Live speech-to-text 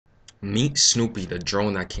Meet Snoopy, the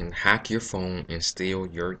drone that can hack your phone and steal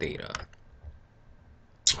your data.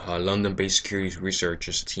 London-based security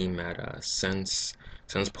researchers team at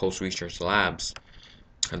Sensepost Research Labs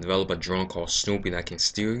have developed a drone called Snoopy that can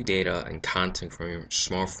steal your data and content from your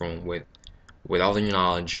smartphone without your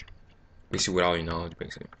knowledge, basically without your knowledge,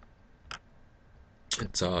 basically.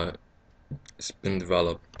 It's uh it's been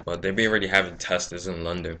developed, but they've already having testers in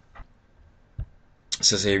London. It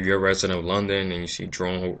says here if you're a resident of London and you see a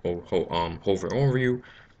drone hover over you,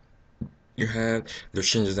 you have there's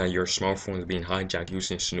chances that your smartphone is being hijacked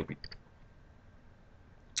using Snoopy.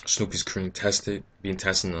 Snoopy's currently being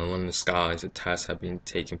tested in the London skies. The tests have been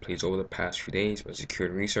taking place over the past few days by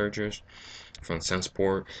security researchers from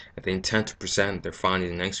Sensepost, and they intend to present their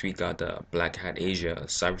findings next week at the Black Hat Asia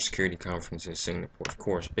cybersecurity conference in Singapore. Of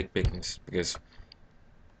course, big business because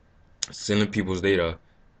stealing people's data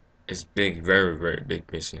is big, very, very big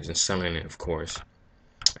business, and selling it, of course.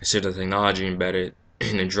 I see the technology embedded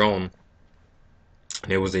in a drone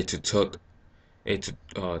enables it to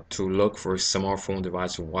look for a smartphone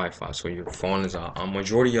device with Wi-Fi. So your phone is a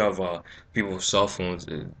majority of people's cell phones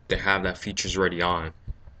they have that features already on.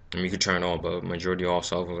 I mean, you could turn it on, but majority of all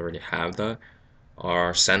cell phones already have that.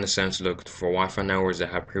 Our Sense look for Wi-Fi networks that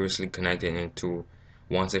have previously connected into.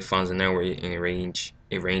 Once it finds a network, it arrange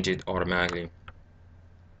it automatically.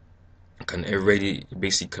 It really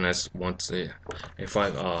basically connects once it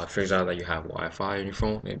figures out that you have Wi-Fi on your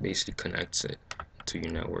phone. It basically connects it to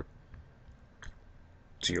your network,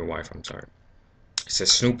 to your Wi-Fi. I'm sorry. It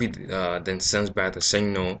says Snoopy then sends back the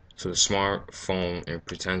signal to the smartphone and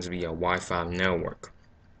pretends to be a Wi-Fi network,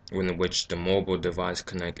 in which the mobile device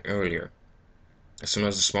connected earlier. As soon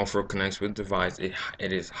as the smartphone connects with the device, it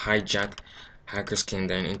is hijacked. Hackers can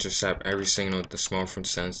then intercept every signal the smartphone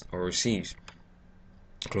sends or receives,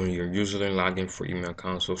 including your username, login for email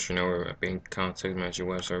account, social network, bank account, text message,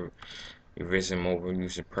 website, your visit, mobile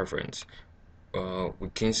user preference.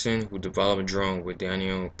 Wilkinson, who developed a drone with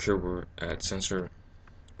Daniel Kilbert at Sensepost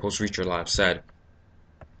Research Labs, said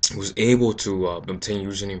he was able to obtain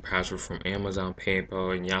username and password from Amazon,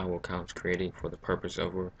 PayPal, and Yahoo accounts created for the purpose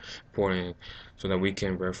of reporting, so that we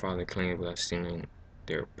can verify the claim without stealing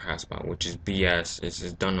their passport, which is BS. It's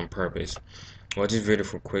done on purpose. Watch this video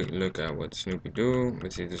for a quick look at what Snoopy do.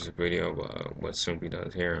 Let's see, this is a video of what Snoopy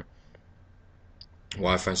does here.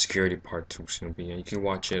 Wi-Fi security part 2 Snoopy. And you can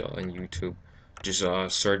watch it on YouTube. Just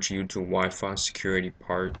search YouTube Wi-Fi security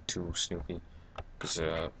part 2 Snoopy. Because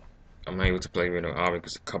I'm not able to play with it obviously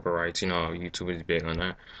because of copyrights. You know, YouTube is big on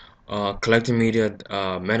that. Collecting media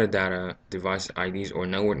metadata, device IDs, or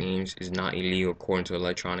network names is not illegal according to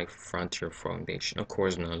Electronic Frontier Foundation. Of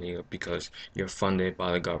course, not illegal because you're funded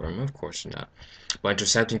by the government. Of course not. But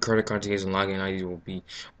intercepting credit card details and login IDs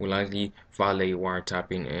will likely violate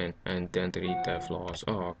wiretapping and identity theft laws.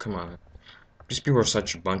 Oh, come on. These people are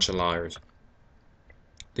such a bunch of liars.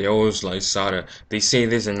 They always like they say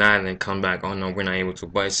this and that and then come back, oh no, we're not able to.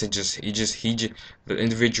 But it's the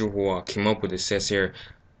individual who came up with it says here,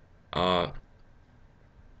 uh,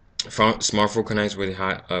 smartphone connects with his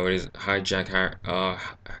hijack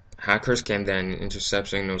hackers can then intercept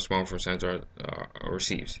signal smartphone sensor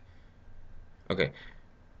receives. Okay,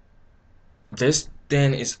 this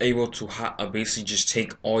then is able to basically just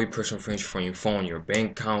take all your personal information from your phone, your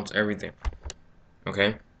bank accounts, everything.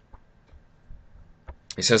 Okay.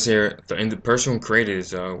 It says here the person who created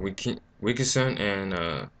is Wilkinson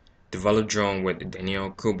and developed drone with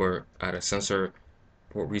Daniel Kubert at a Sensepost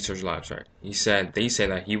Research Labs. Right? They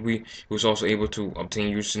said that he was also able to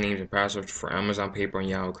obtain usernames and passwords for Amazon, PayPal, and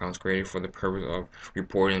Yahoo accounts created for the purpose of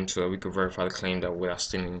reporting, so that we could verify the claim that without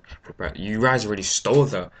stealing. You guys already stole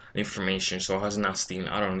the information, so how's it not stealing?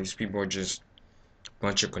 I don't know. These people are just a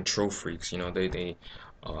bunch of control freaks. You know, they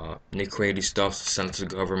create these stuff to send to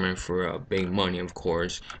the government for big money, of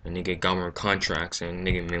course, and they get government contracts and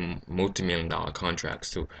they get multi-million-dollar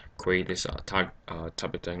contracts to create this type of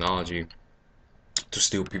technology to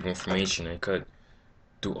steal people information and could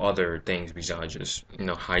do other things besides just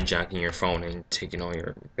hijacking your phone and taking all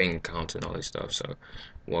your bank accounts and all this stuff. So,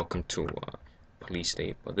 welcome to police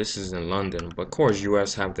state. But this is in London. But of course,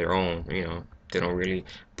 U.S. have their own. They don't really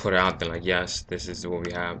put it out there like, yes, this is what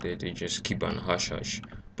we have. They just keep on hush hush.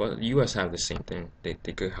 But the U.S. have the same thing. They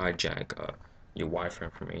could hijack your Wi-Fi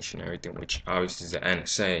information, everything, which obviously is the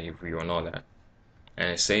NSA. If we all know that,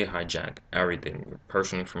 NSA hijack everything, your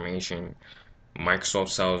personal information. Microsoft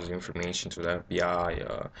sells information to the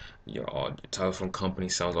FBI. Your telephone company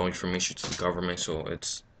sells all information to the government. So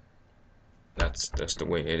that's the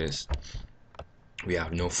way it is. We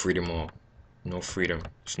have no freedom. No freedom.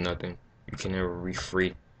 It's nothing. You can never be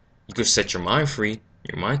free. You could set your mind free.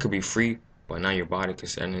 Your mind could be free, but not your body,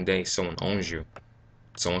 because at the end of the day, someone owns you,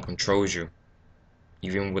 someone controls you.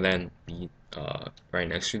 Even with that right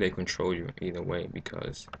next to you, they control you either way,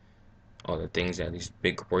 because all the things that these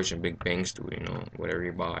big corporations, big banks do, whatever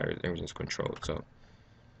you buy, everything's controlled. So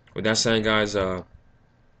with that said, guys,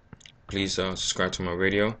 please subscribe to my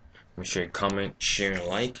video. Make sure you comment, share, and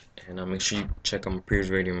like, and make sure you check out my previous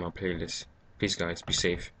video in my playlist. Peace, guys. Be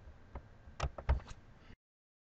safe.